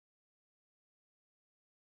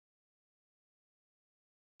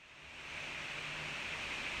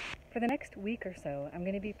For the next week or so, I'm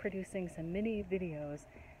going to be producing some mini videos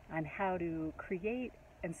on how to create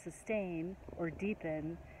and sustain or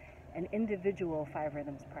deepen an individual 5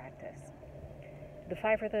 Rhythms practice. The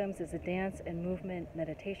 5 Rhythms is a dance and movement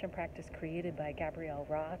meditation practice created by Gabrielle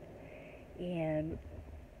Roth, and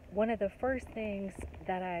one of the first things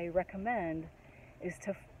that I recommend is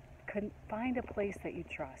to find a place that you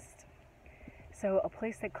trust. So a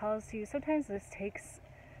place that calls to you. Sometimes this takes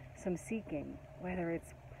some seeking, whether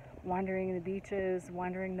it's wandering the beaches,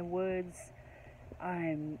 wandering the woods,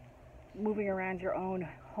 moving around your own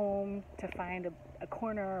home to find a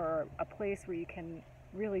corner or a place where you can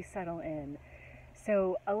really settle in.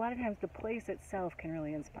 So a lot of times the place itself can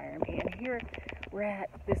really inspire me. And here we're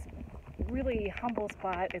at this really humble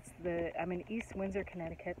spot. I'm in East Windsor,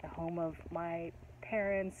 Connecticut, the home of my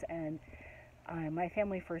parents and my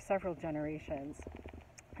family for several generations.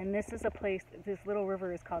 And this is a place, this little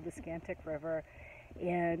river is called the Scantic River,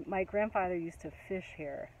 and my grandfather used to fish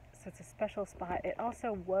here. So it's a special spot. It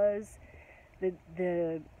also was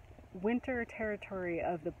the winter territory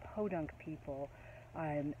of the Podunk people,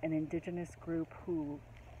 an indigenous group who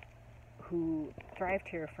thrived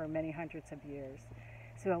here for many hundreds of years.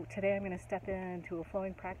 So today I'm going to step into a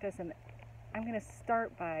flowing practice, and I'm going to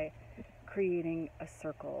start by creating a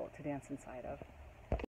circle to dance inside of.